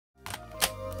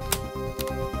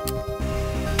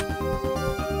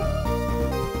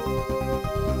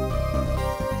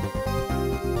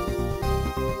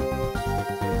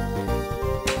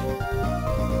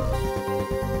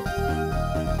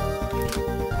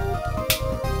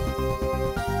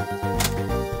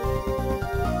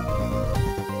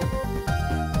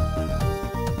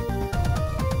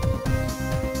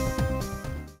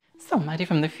So Maddie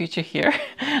from the future here,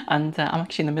 and I'm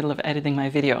actually in the middle of editing my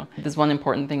video. There's one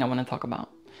important thing I want to talk about,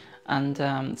 and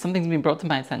something's been brought to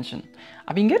my attention.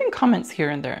 I've been getting comments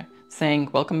here and there saying,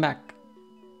 welcome back.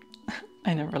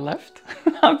 I never left.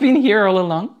 I've been here all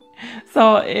along,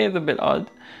 so it is a bit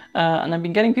odd. And I've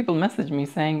been getting people message me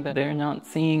saying that they're not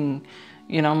seeing,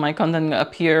 you know, my content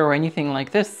appear or anything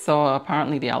like this, so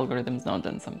apparently the algorithm's not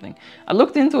done something. I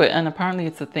looked into it and apparently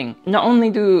it's a thing. Not only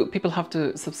do people have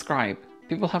to subscribe,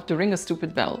 people have to ring a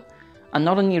stupid bell, and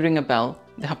not only ring a bell,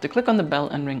 they have to click on the bell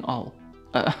and ring all,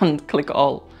 and click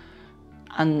all.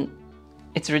 And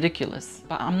it's ridiculous.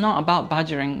 But I'm not about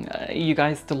badgering you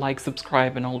guys to like,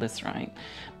 subscribe and all this, right?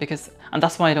 And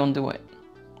that's why I don't do it.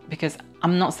 Because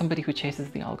I'm not somebody who chases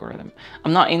the algorithm.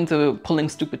 I'm not into pulling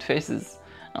stupid faces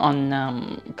on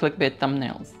clickbait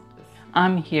thumbnails.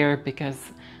 I'm here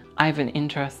because I have an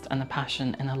interest and a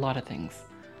passion in a lot of things.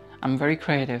 I'm very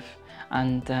creative,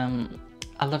 and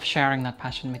I love sharing that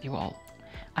passion with you all.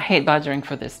 I hate badgering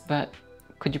for this, but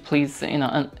could you please, you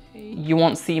know, you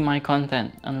won't see my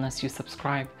content unless you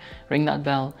subscribe, ring that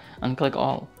bell and click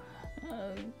all.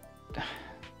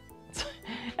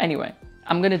 Anyway,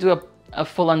 I'm gonna do a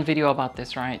full-on video about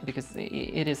this, right? Because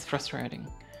it is frustrating.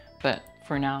 But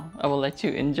for now, I will let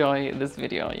you enjoy this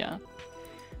video, yeah?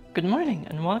 Good morning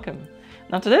and welcome.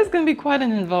 Now today's going to be quite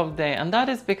an involved day, and that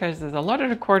is because there's a lot of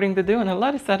recording to do and a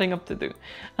lot of setting up to do.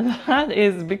 And that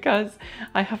is because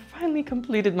I have finally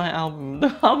completed my album.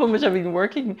 The album which I've been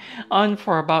working on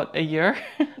for about a year.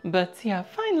 But yeah,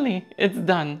 finally it's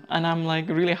done. And I'm like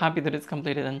really happy that it's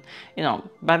completed. And you know,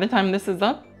 by the time this is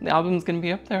up, the album's going to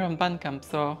be up there on Bandcamp.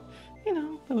 So, you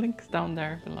know, the link's down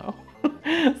there below.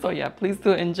 So yeah, please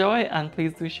do enjoy, and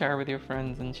please do share with your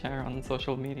friends and share on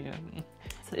social media.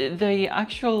 The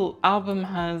actual album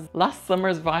has last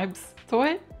summer's vibes to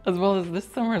it, as well as this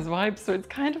summer's vibes, so it's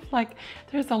kind of like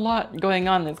there's a lot going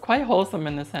on. It's quite wholesome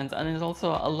in a sense, and there's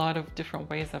also a lot of different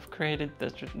ways I've created the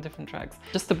different tracks.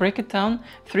 Just to break it down,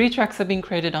 3 tracks have been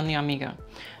created on the Amiga,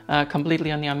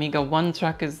 completely on the Amiga. 1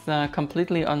 track is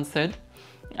completely on SID,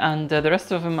 and the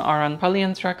rest of them are on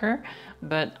Polyend tracker,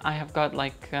 but I have got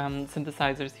like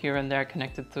synthesizers here and there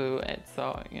connected to it,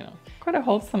 so you know, quite a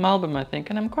wholesome album I think,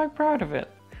 and I'm quite proud of it.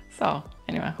 So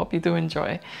anyway, I hope you do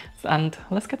enjoy, and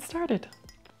let's get started.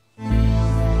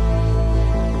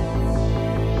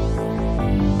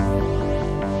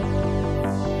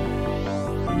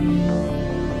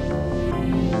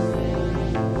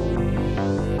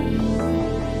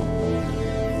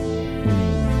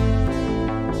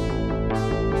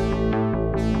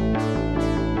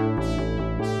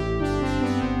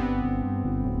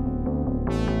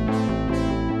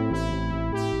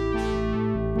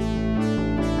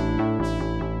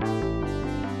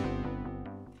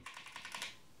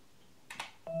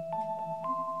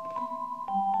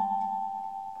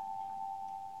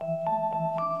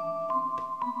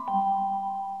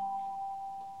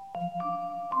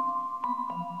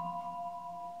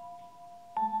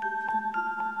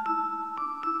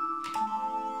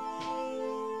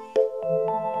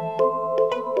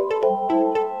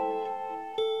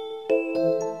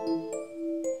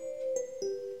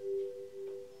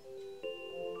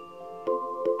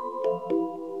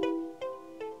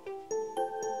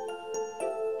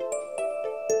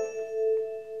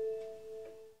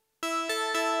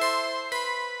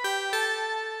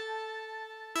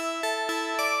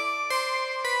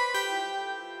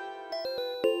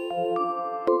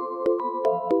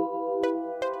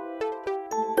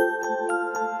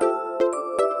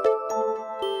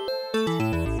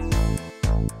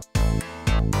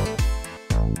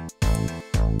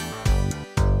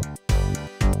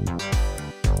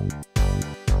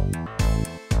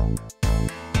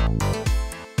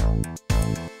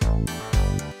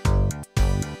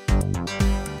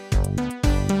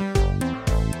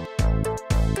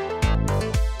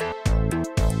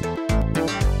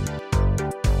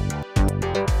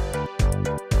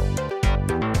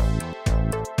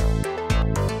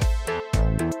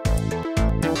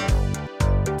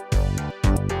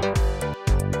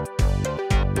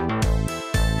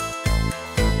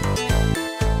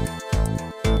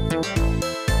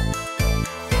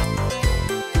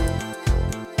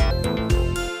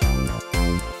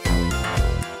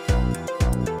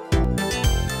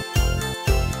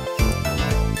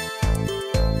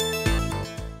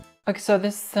 Okay, so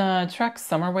this track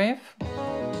Summer Wave,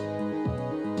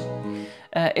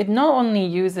 it not only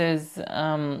uses,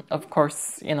 of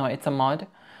course, you know, it's a mod.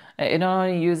 It not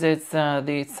only uses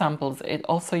the samples, it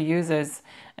also uses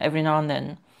every now and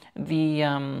then the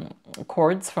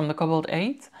chords from the Cobalt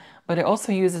 8, but it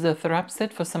also uses the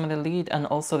Thrapsid for some of the lead and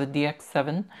also the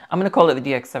DX7. I'm going to call it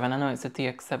the DX7. I know it's a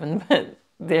TX7, but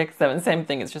DX7, same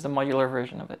thing, it's just a modular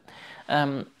version of it.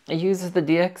 It uses the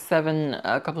DX7,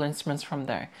 a couple instruments from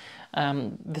there,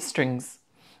 the strings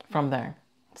from there.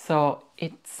 So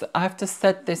I have to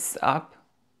set this up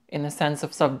in the sense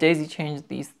of sort of daisy chained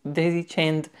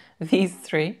these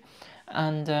three,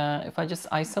 and if I just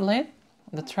isolate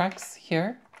the tracks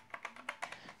here,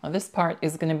 now this part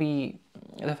is going to be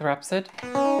the thrapsid.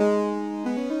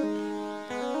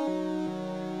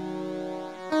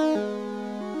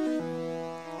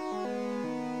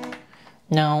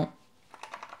 Now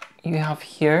you have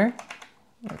here,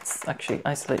 let's actually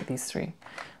isolate these three,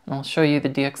 and I'll show you the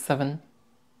DX7.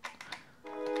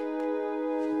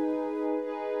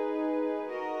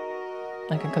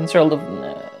 I can control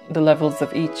the levels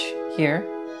of each here.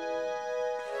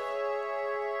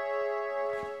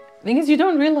 The thing is, you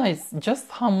don't realize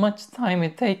just how much time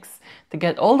it takes to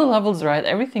get all the levels right,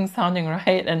 everything sounding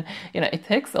right, and you know, it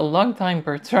takes a long time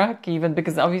per track, even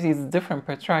because obviously it's different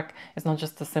per track. It's not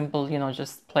just a simple, you know,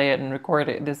 just play it and record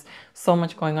it. There's so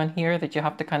much going on here that you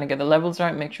have to kind of get the levels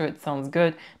right, make sure it sounds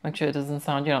good, make sure it doesn't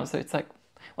sound, you know, so it's like,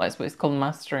 well, I suppose it's called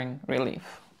mastering, really.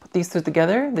 Put these two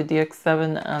together, the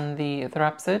DX7 and the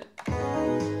thrapsid,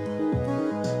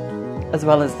 as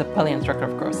well as the Polyend tracker,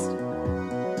 of course.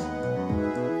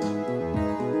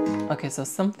 Okay, so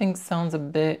something sounds a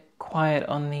bit quiet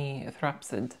on the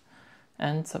thrapsid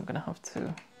end, so I'm gonna have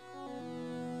to...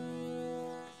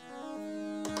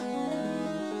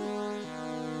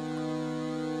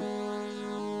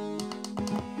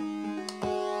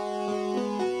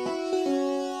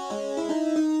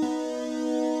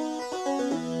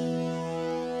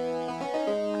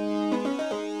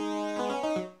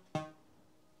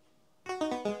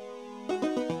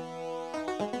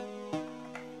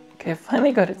 Okay, I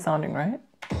finally got it sounding right.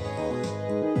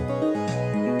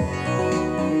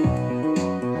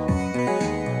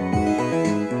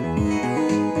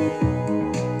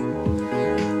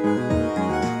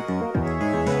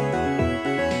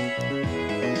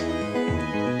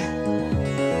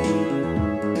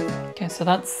 Okay, so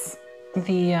that's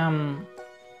the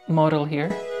model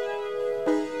here.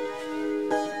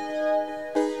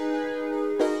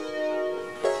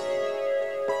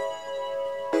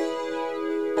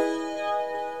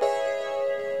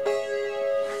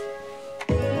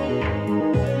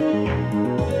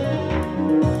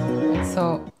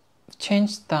 So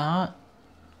change that,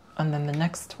 and then the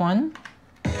next one,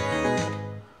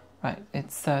 right,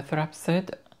 it's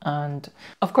thrapsid, and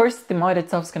of course the mod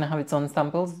itself is going to have its own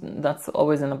samples, that's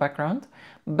always in the background,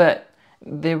 but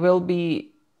there will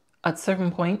be at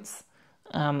certain points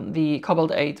the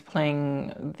Cobalt 8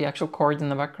 playing the actual chords in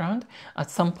the background. At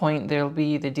some point there will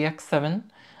be the DX7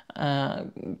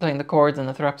 playing the chords and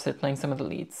the thrapsid playing some of the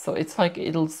leads, so it's like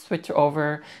it'll switch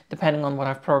over depending on what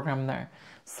I've programmed there.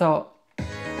 So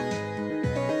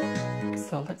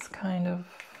let's kind of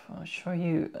show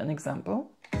you an example.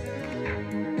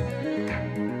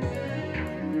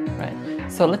 Right,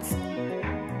 so let's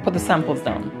put the samples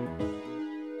down.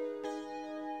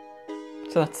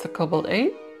 So that's the Cobalt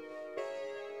 8.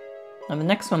 And the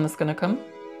next one that's going to come.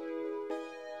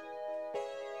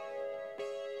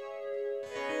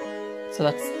 So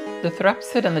that's the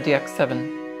thrapsid and the DX7.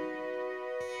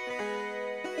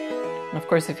 And of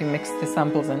course, if you mix the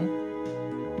samples in,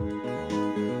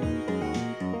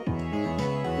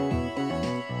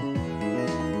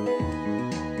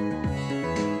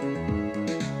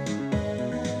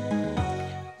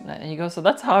 you go. So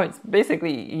that's how it's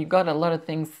basically, you got a lot of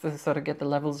things to sort of get the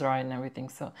levels right and everything.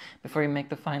 So before you make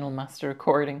the final master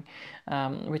recording,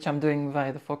 which I'm doing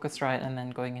via the Focusrite and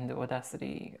then going into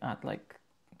Audacity at like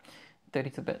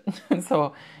 32-bit.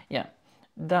 So yeah,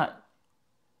 that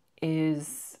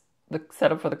is the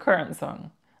setup for the current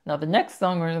song. Now the next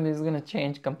song is going to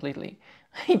change completely.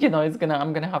 You know, I'm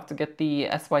gonna have to get the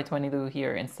SY22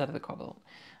 here instead of the Cobalt,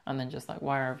 and then just like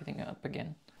wire everything up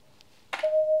again.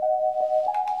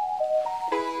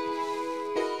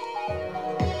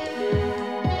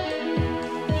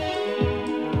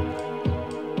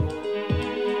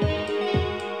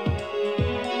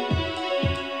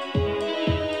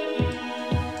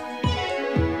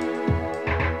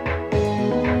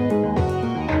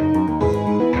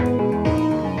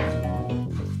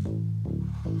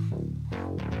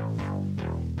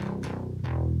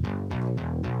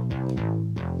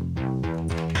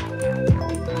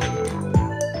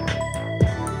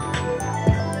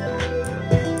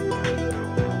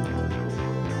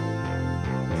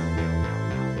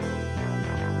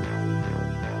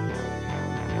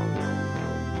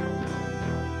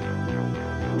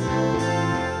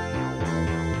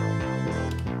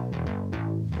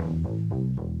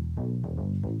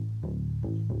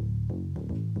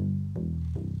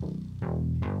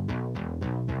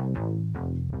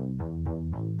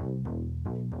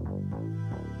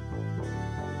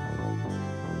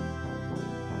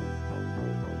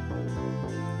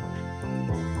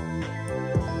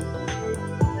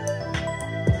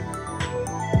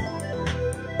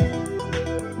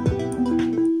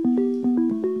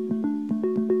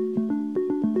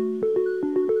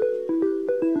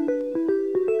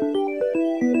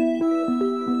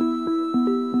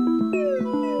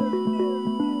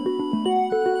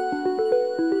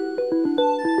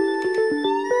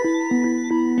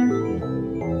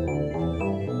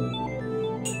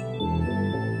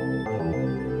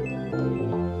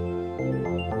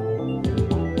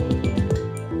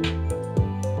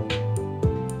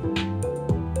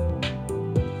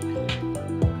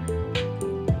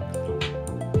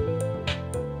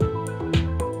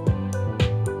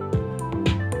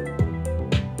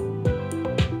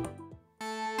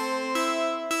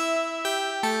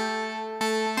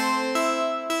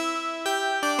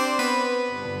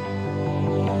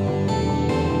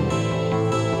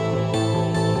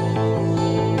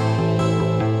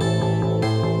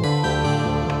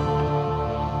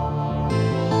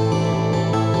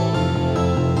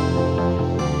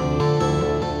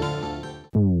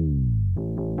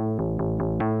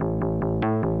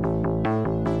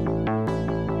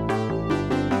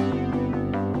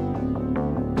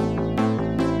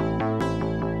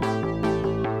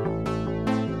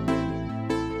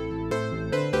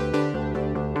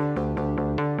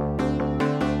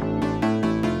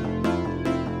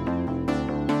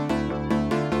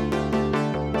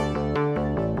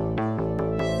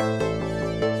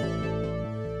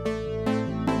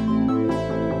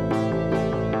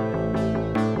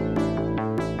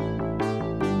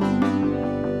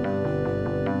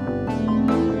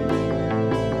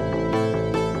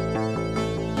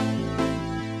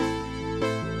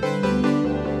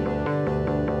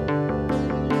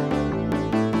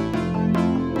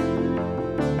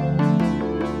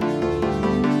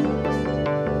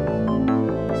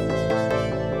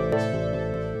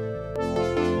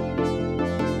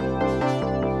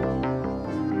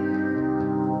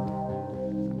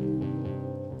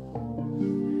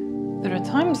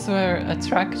 cases where a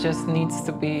track just needs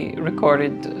to be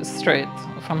recorded straight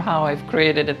from how I've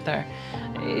created it there.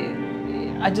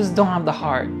 I just don't have the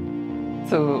heart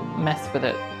to mess with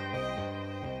it.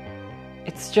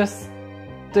 It's just,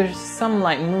 there's some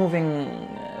like moving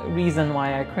reason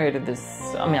why I created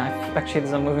this. I mean, actually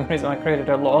there's a moving reason why I created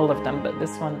all of them, but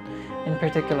this one in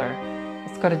particular,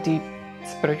 it's got a deep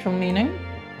spiritual meaning,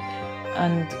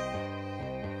 and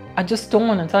I just don't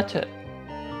want to touch it.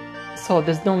 So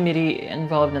there's no MIDI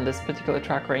involved in this particular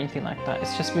track or anything like that.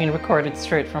 It's just being recorded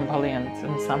straight from Polyend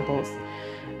and samples.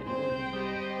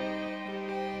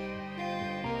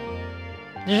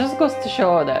 It just goes to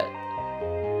show that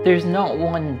there's not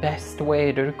one best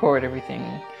way to record everything.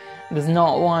 There's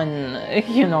not one,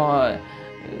 you know,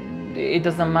 it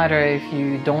doesn't matter if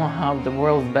you don't have the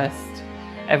world's best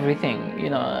everything, you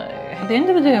know. At the end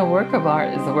of the day, a work of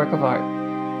art is a work of art.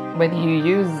 Whether you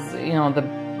use, you know,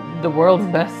 the world's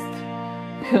best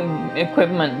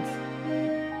equipment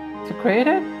to create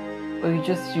it, or you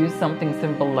just use something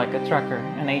simple like a tracker,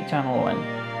 an 8-channel one,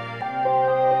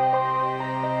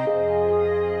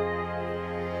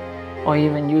 or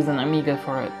even use an Amiga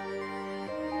for it.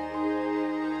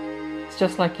 It's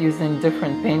just like using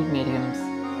different paint mediums.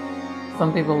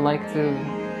 Some people like to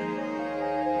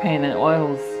paint in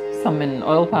oils, some in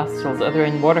oil pastels, other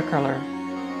in watercolor.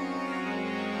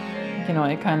 You know,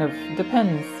 it kind of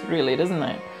depends, really, doesn't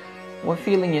it? What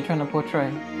feeling you're trying to portray.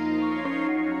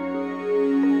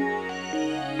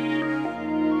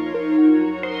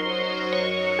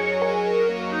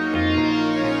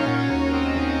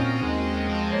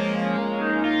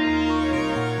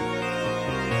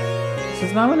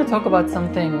 So now I'm going to talk about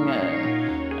something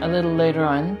a little later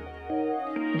on,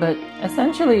 but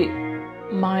essentially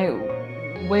my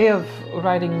way of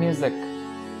writing music,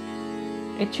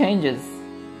 it changes.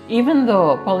 Even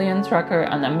though Polyend Tracker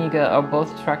and Amiga are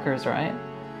both trackers, right?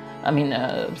 I mean,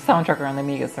 Sound Tracker and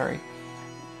Amiga, sorry.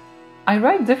 I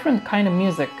write different kind of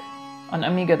music on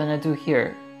Amiga than I do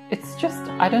here. It's just,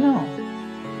 I don't know.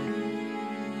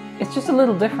 It's just a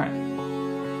little different.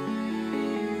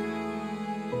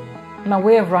 My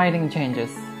way of writing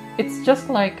changes. It's just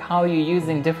like how you're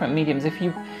using different mediums. If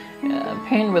you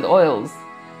paint with oils,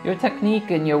 your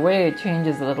technique and your way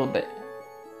changes a little bit.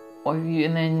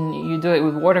 And then you do it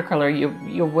with watercolor,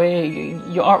 your way,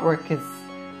 your artwork is,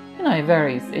 you know, it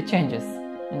varies, it changes,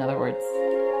 in other words.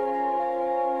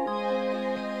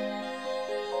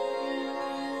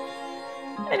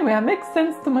 Anyway, I make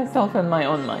sense to myself in my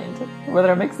own mind.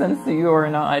 Whether it makes sense to you or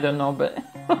not, I don't know, but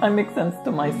I make sense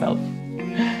to myself.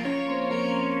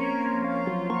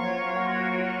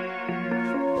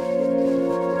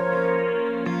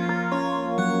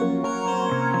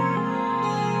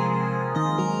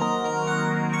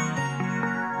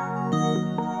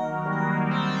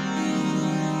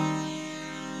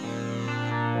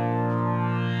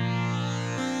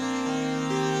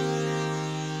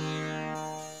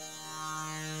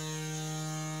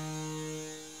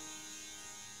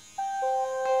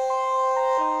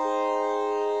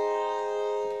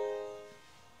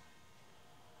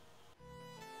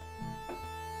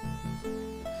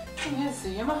 Yes, the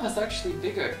Yamaha is actually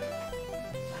bigger.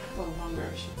 Well, longer,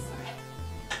 I should say.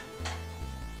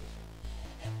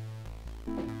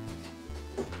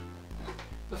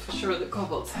 But for sure the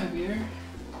Cobalt's heavier.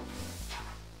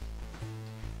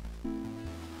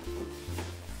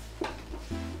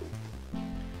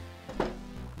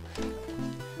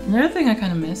 Another thing I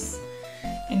kind of miss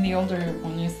in the older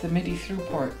one is the MIDI through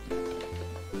port.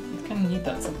 I kind of need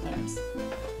that sometimes.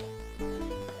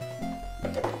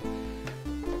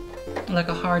 Like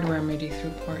a hardware MIDI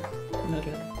through port, not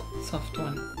a soft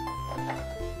one.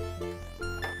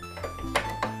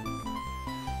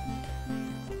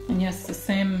 And yes, the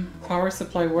same power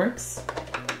supply works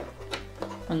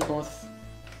on both,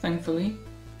 thankfully.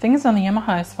 Things on the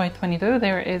Yamaha SY22,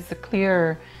 there is a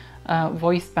clear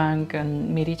voice bank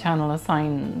and MIDI channel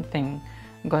assign thing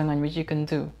going on, which you can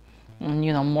do. And,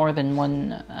 you know, more than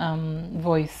one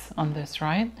voice on this,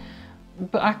 right?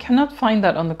 But I cannot find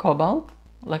that on the Cobalt.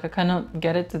 Like, I cannot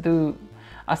get it to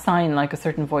assign like a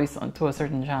certain voice to a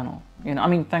certain channel. You know, I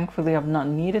mean, thankfully I've not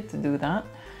needed to do that,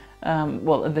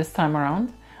 well, this time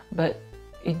around, but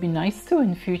it'd be nice to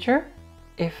in future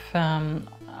if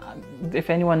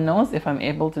anyone knows if I'm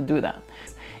able to do that.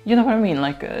 You know what I mean?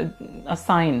 Like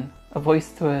assign a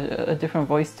voice to a different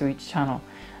voice to each channel.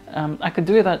 I could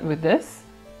do that with this,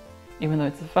 even though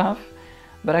it's a FAF,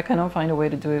 but I cannot find a way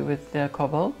to do it with the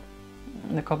Cobalt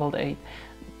 8.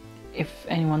 If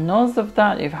anyone knows of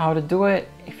that, how to do it,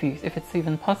 if it's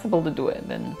even possible to do it,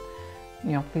 then,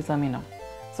 you know, please let me know.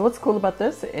 So what's cool about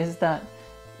this is that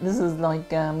This is like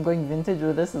going vintage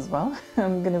with this as well.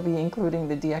 I'm going to be including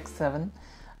the DX7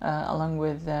 along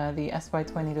with the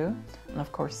SY22 and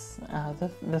of course the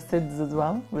SIDs as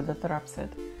well with the Thrap SID.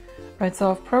 Right, so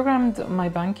I've programmed my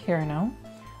bank here now.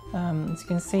 As you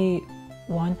can see,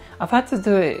 I've had to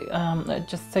do it,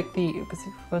 just take because if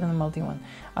you put in the multi one,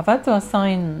 I've had to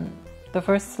assign the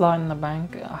first slot in the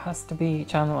bank has to be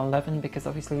channel 11 because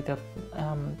obviously the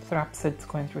Thrap SID's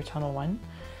going through channel 1.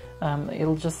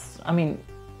 It'll just, I mean,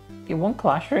 it won't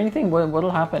clash or anything.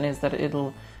 What'll happen is that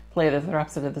it'll play the Thrap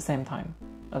SID at the same time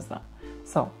as that.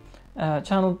 So,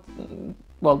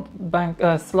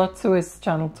 slot 2 is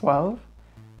channel 12,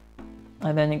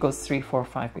 and then it goes 3, 4,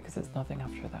 5 because there's nothing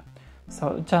after that.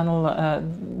 So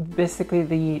basically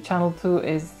the channel 2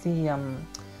 is the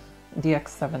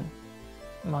DX7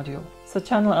 module. So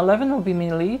channel 11 will be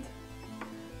MIDI lead,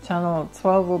 channel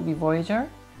 12 will be Voyager,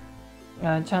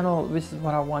 channel, which is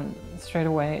what I want straight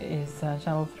away, is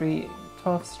channel 3,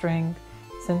 12 string,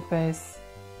 synth bass,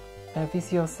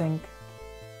 VCO sync,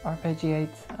 arpeggiate,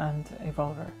 and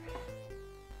evolver.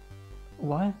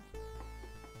 What?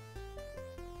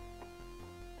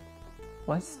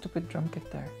 Why is stupid drum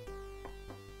kit there?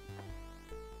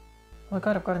 Oh my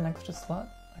god, I've got an extra slot.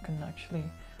 I can actually,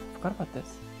 forgot about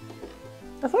this.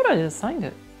 I thought I just signed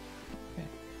it. Okay.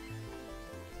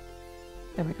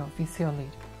 There we go, VCO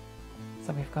lead.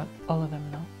 So we've got all of them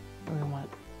now. We want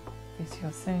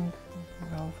VCO sync,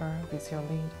 evolver, VCO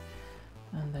lead,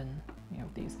 and then you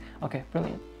have these. Okay,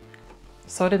 brilliant.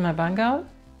 Sorted my bank out.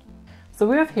 So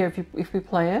we have here, if we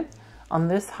play it, on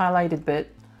this highlighted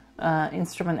bit,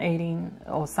 instrument 18,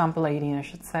 or sample 18 I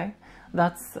should say,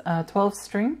 that's 12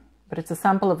 string, but it's a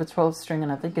sample of a 12 string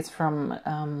and I think it's from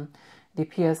the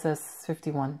PSS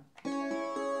 51.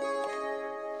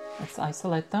 Let's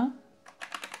isolate that.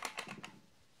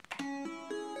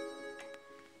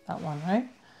 That one, right?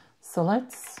 So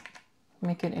let's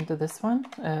make it into this one.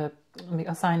 Let me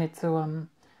assign it to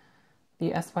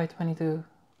the SY22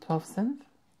 12 synth,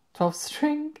 12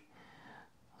 string,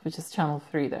 which is channel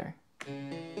 3 there.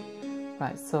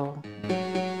 Right, so there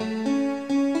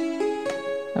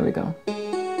we go.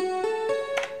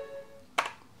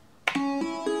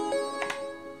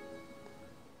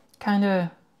 Kind of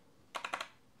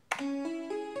a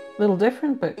little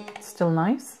different, but still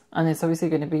nice. And it's obviously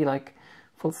going to be like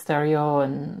full stereo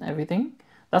and everything.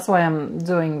 That's why I'm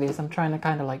doing this. I'm trying to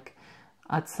kind of like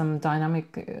add some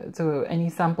dynamic to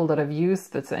any sample that I've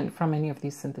used that's from any of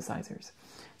these synthesizers.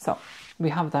 So we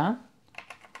have that.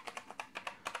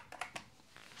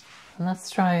 And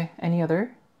let's try any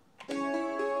other.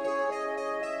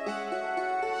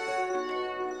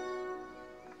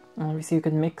 Obviously you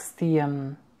can mix the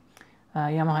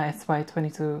Yamaha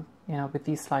SY22, you know, with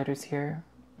these sliders here.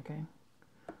 Okay.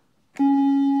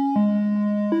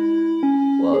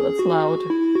 Whoa, that's loud.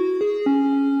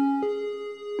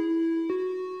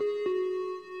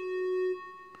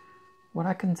 What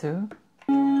I can do,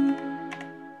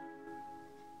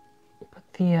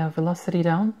 put the velocity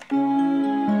down.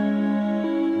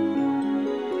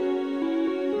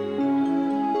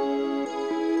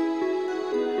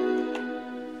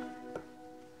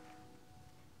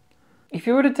 If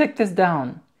you were to take this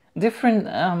down, different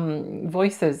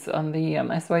voices on the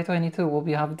SY22 will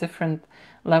have different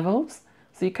levels,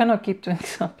 so you cannot keep doing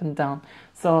this up and down.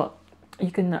 So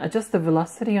you can adjust the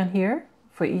velocity on here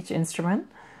for each instrument.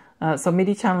 So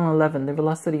MIDI channel 11, the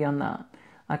velocity on that,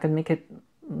 I can make it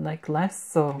like less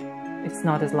so it's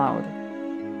not as loud.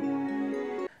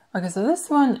 Okay, so this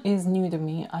one is new to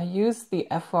me. I use the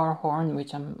FR horn,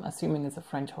 which I'm assuming is a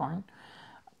French horn.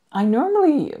 I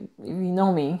normally, if you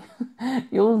know me,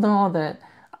 you'll know that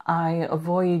I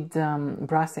avoid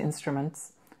brass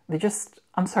instruments. They just,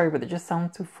 I'm sorry, but they just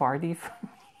sound too farty for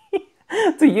me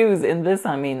to use in this,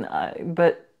 I mean.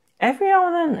 But every now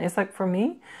and then, it's like for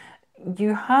me,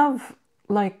 you have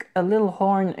like a little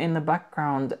horn in the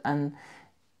background and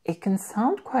it can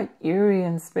sound quite eerie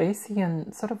and spacey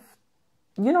and sort of,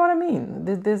 you know what I mean?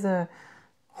 There's a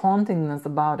hauntingness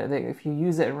about it if you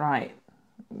use it right.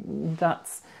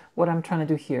 That's what I'm trying to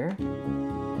do here.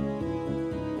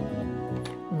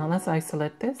 Now let's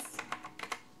isolate this.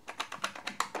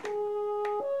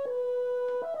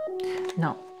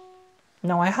 Now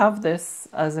I have this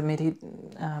as a MIDI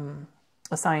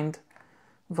assigned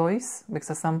voice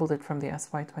because I sampled it from the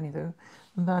SY22.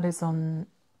 That is on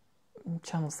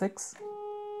channel 6.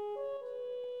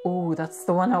 Oh, that's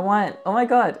the one I want. Oh my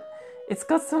god, it's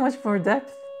got so much more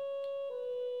depth.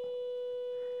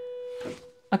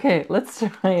 Okay, let's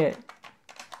try it.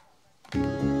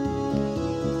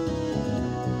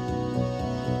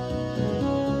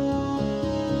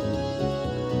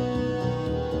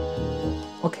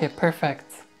 Okay,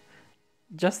 perfect.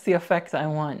 just the effect I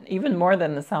want, even more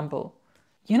than the sample.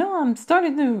 You know, I'm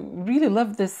starting to really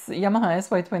love this Yamaha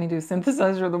SY22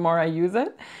 synthesizer the more I use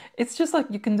it. It's just like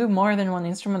you can do more than one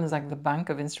instrument. There's like the bank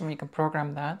of instruments, you can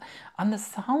program that. And the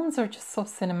sounds are just so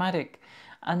cinematic.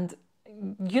 And,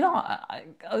 you know, I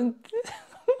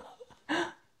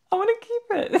want to keep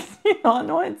it. You know, I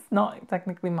know it's not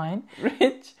technically mine.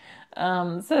 Rich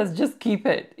says just keep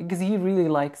it because he really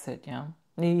likes it, yeah.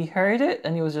 He heard it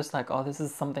and he was just like, oh, this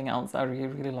is something else. I really,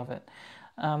 really love it.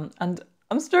 And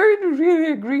I'm starting to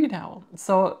really agree now.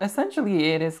 So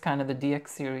essentially it is kind of the DX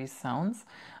series sounds,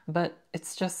 but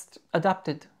it's just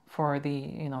adapted for the,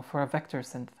 you know, for a vector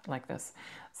synth like this.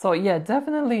 So yeah,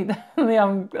 definitely, definitely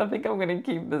I think I'm gonna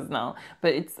keep this now.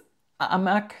 But I'm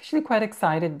actually quite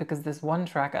excited because this one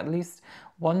track, at least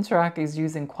one track is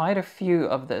using quite a few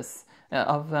of this,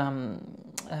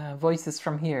 voices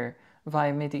from here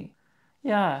via MIDI.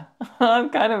 Yeah, I'm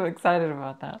kind of excited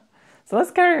about that. So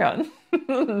let's carry on. I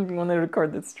want to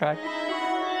record this track.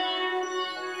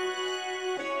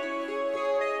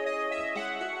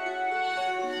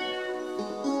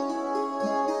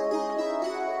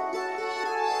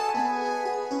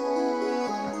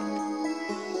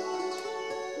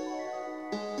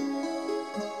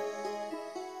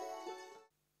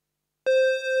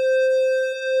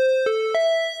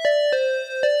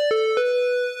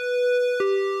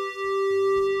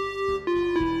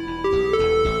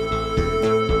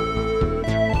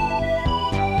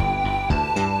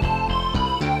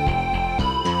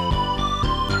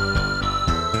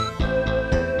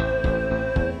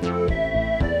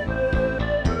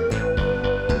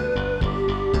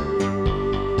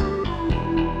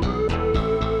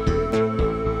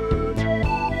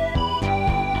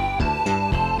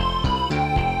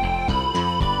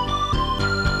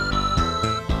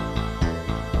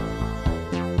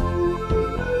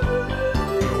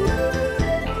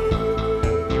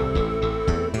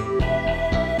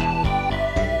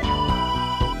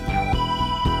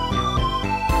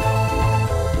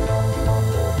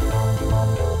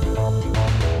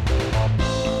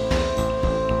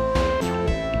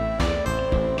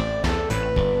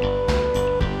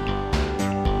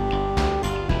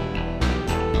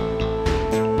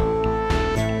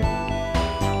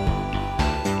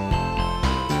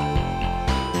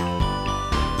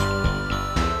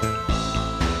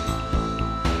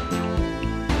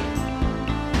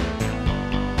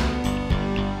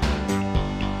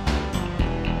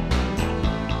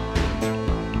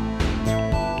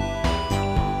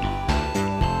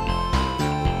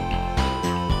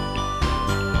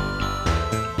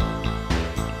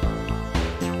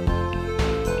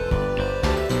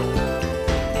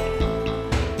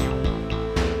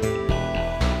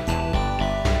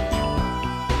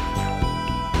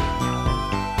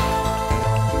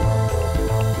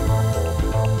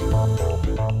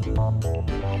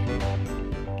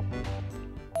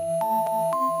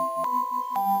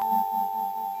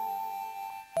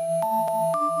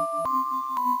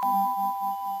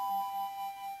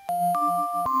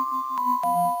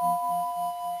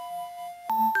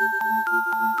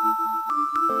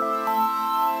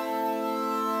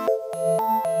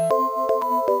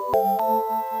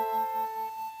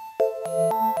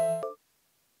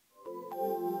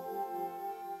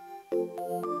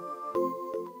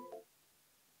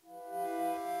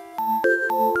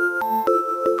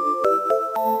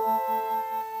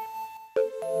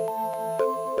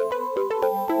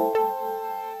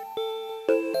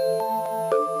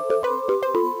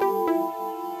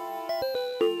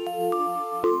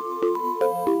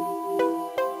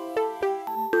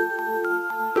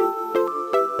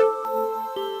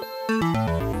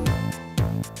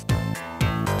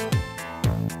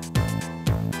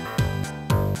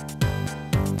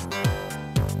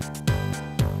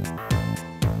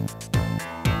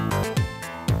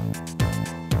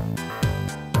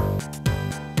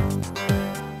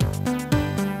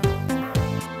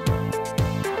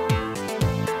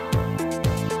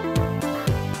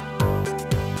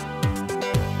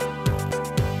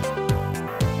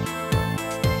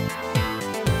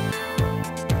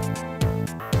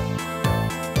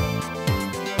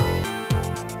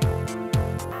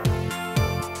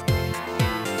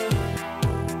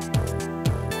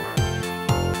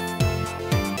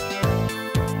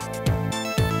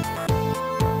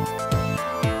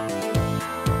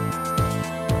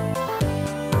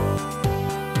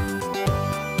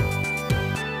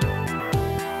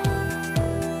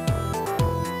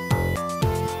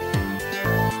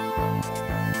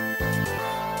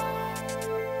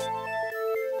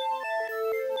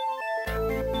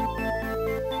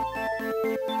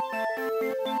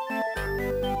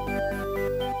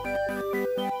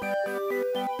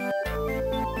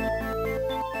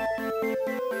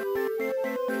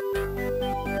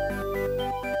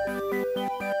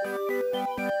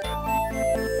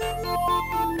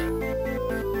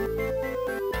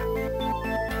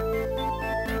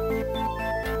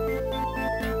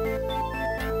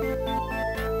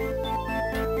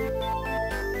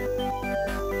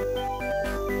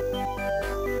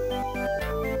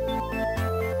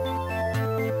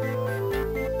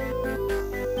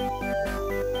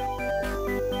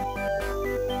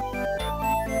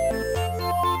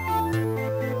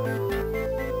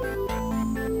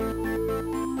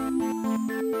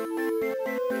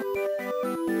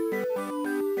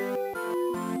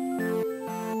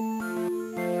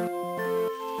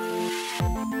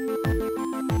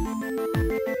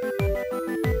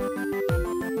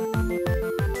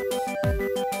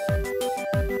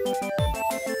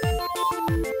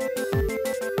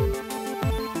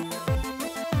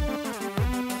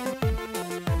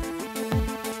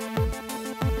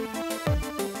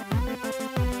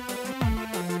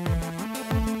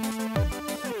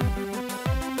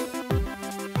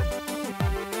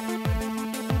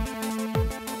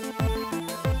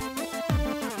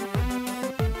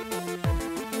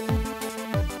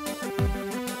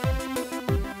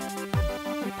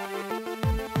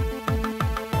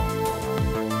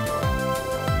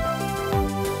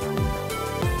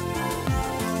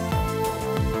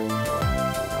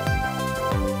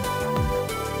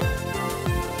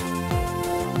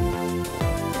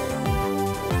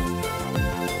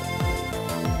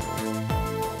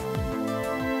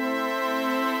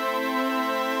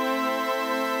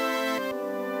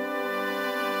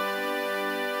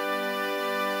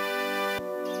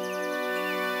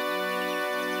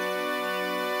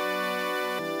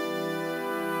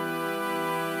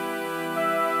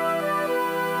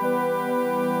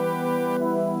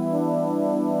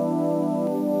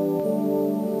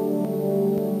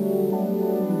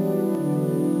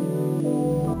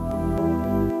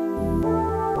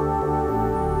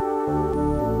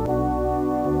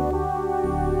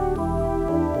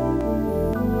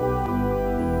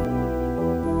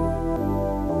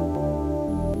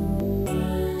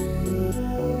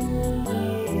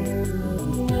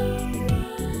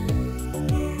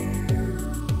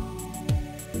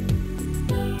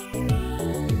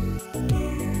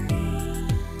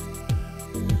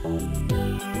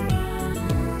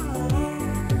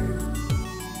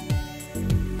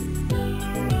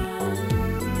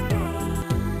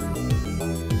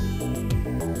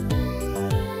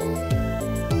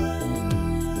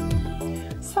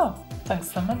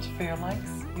 Thanks so much for your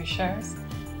likes, your shares.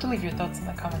 Do leave your thoughts in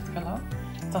the comments below.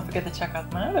 Don't forget to check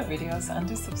out my other videos and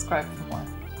do subscribe for more.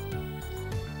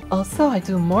 Also, I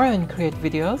do more than create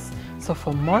videos, so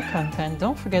for more content,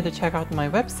 don't forget to check out my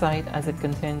website as it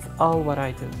contains all what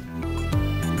I do.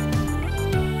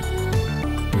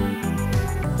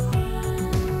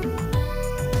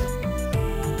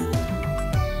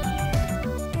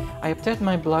 I update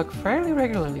my blog fairly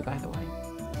regularly, by the way.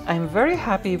 I'm very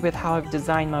happy with how I've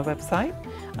designed my website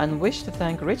and wish to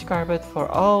thank Rich Garbett for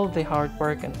all the hard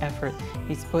work and effort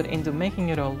he's put into making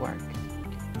it all work.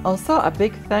 Also, a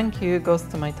big thank you goes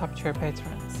to my top tier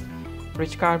patrons: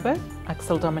 Rich Garbett,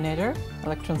 Axel Dominator,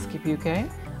 Electronskip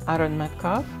UK, Aaron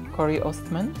Metcalf, Corey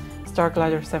Ostman,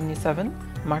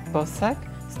 Starglider77, Mark Bosak,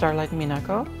 Starlight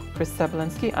Minako, Chris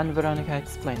Seblinski, and Veronica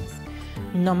Explains.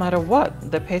 No matter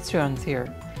what the Patreon tier,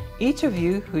 each of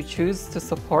you who choose to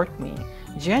support me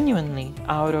genuinely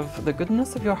out of the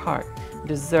goodness of your heart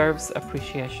deserves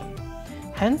appreciation.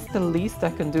 Hence, the least I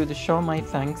can do to show my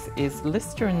thanks is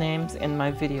list your names in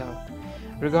my video,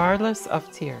 regardless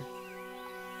of tier.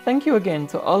 Thank you again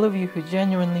to all of you who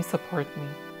genuinely support me.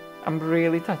 I'm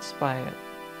really touched by it.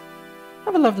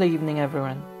 Have a lovely evening,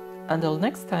 everyone. Until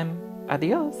next time,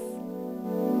 adios!